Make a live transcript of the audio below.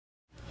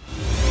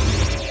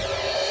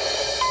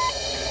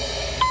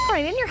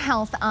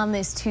Health on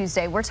this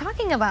Tuesday, we're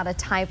talking about a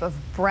type of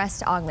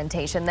breast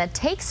augmentation that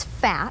takes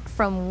fat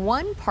from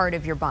one part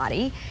of your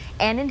body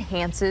and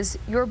enhances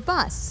your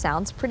bust.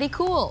 Sounds pretty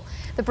cool.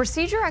 The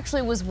procedure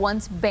actually was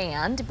once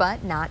banned,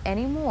 but not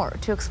anymore.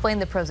 To explain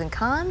the pros and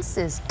cons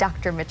is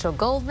Dr. Mitchel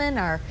Goldman,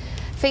 our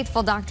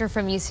faithful doctor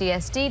from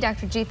UCSD.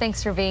 Dr. G,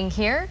 thanks for being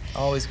here.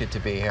 Always good to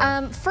be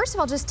here. First of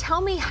all, just tell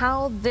me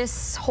how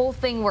this whole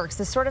thing works.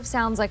 This sort of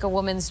sounds like a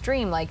woman's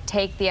dream, like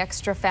take the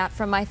extra fat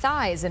from my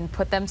thighs and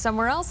put them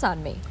somewhere else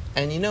on me.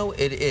 And you know,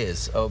 it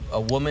is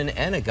a woman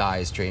and a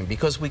guy's dream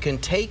because we can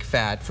take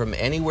fat from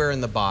anywhere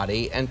in the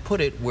body and put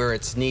it where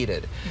it's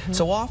needed.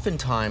 So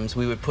oftentimes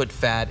we would put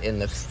fat in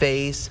the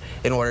face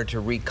in order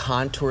to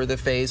recontour the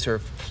face, or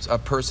if a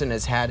person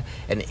has had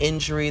an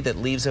injury that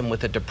leaves them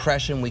with a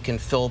depression, we can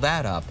fill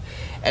that up.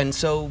 And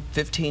so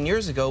 15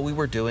 years ago we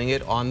were doing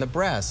it on the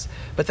breasts.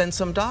 But then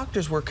some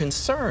doctors were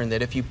concerned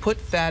that if you put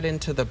fat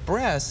into the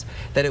breast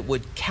that it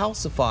would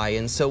calcify,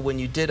 and so when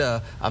you did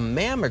a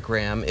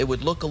mammogram it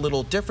would look a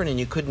little different and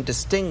you couldn't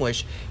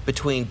distinguish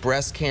between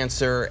breast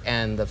cancer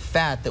and the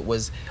fat that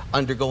was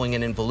undergoing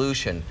an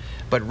involution.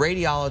 But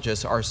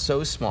radiologists are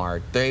so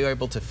smart, they're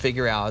able to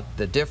figure out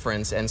the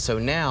difference, and so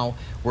now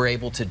we're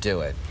able to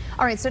do it.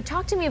 All right, so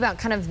talk to me about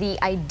kind of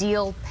the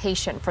ideal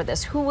patient for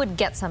this. Who would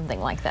get something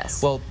like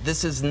this? Well,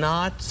 this is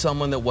not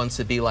someone that wants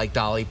to be like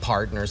Dolly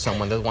Parton or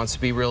someone that wants to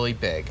be really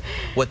big.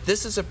 What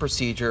this is a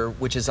procedure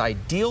which is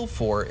ideal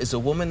for is a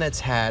woman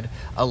that's had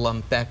a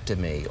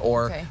lumpectomy,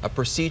 or a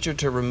procedure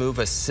to remove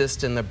a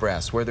cyst in the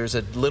breast where there's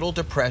a little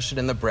depression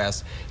in the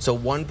breast so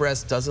one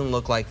breast doesn't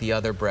look like the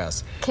other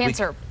breast.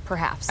 Cancer,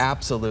 perhaps.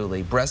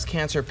 Absolutely. Breast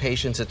cancer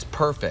patients, it's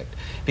perfect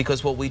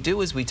because what we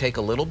do is we take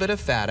a little bit of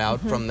fat out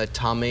from the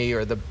tummy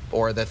or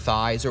the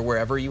thighs or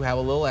wherever you have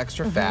a little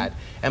extra fat,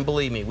 and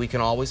believe me, we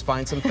can always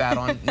find some fat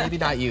on, maybe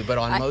not you, but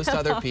on most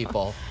other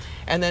people.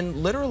 And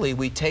then literally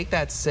we take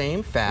that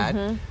same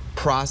fat,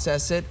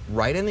 process it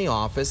right in the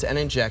office and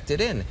inject it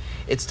in.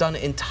 It's done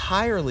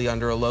entirely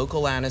under a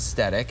local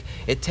anesthetic.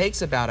 It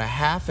takes about a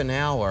half an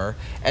hour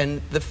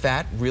and the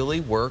fat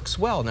really works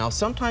well. Now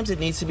sometimes it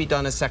needs to be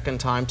done a second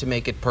time to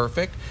make it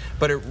perfect,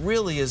 but it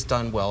really is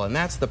done well, and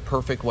that's the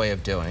perfect way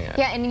of doing it.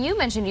 Yeah, and you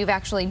mentioned you've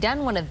actually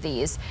done one of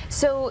these.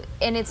 So,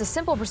 and it's a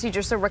simple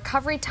procedure, so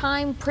recovery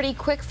time pretty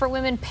quick for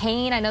women.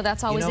 Pain, I know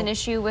that's always an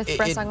issue with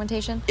breast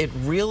augmentation. It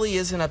really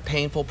isn't a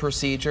painful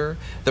procedure.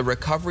 The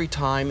recovery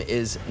time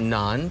is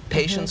none.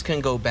 Patients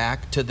can go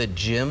back to the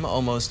gym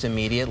almost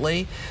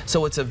immediately.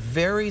 So it's a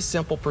very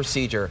simple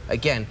procedure.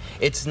 Again,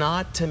 it's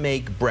not to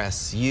make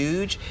breasts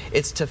huge,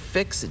 it's to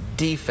fix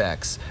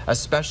defects,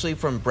 especially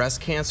from breast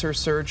cancer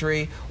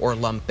surgery or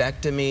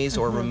lumpectomies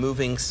or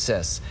removing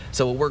cysts.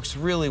 So it works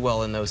really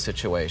well in those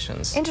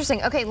situations.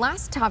 Interesting. Okay,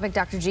 last topic,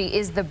 Dr. G,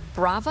 is the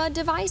Brava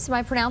device. Am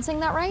I pronouncing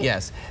that right?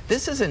 Yes.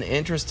 This is an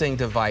interesting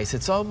device.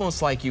 It's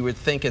almost like you would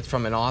think it's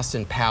from an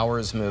Austin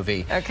Powers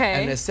movie.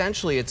 Okay. And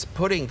essentially it's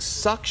putting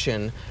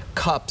suction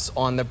cups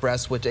on the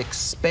breast, which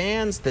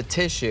expands the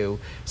tissue.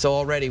 So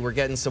already we're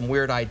getting some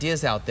weird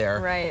ideas out there.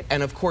 Right.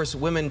 And of course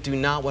women do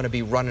not want to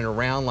be running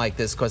around like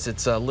this because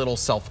it's a little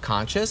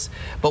self-conscious.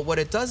 But what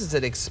it does is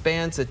it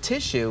expands the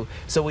tissue,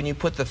 so when you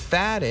put the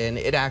fat in,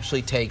 it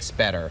actually takes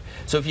better.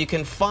 So if you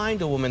can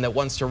find a woman that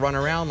wants to run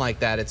around like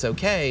that, it's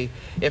okay.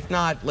 If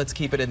not, let's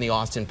keep it in the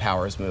Austin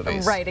Powers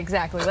movies. Right,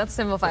 exactly. Let's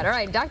simplify it. All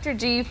right, Dr.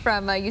 G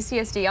from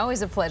UCSD,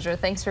 always a pleasure.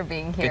 Thanks for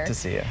being here. Good to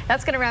see you.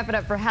 That's going to wrap it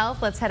up for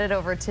health. Let's head it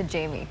over to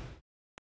Jamie.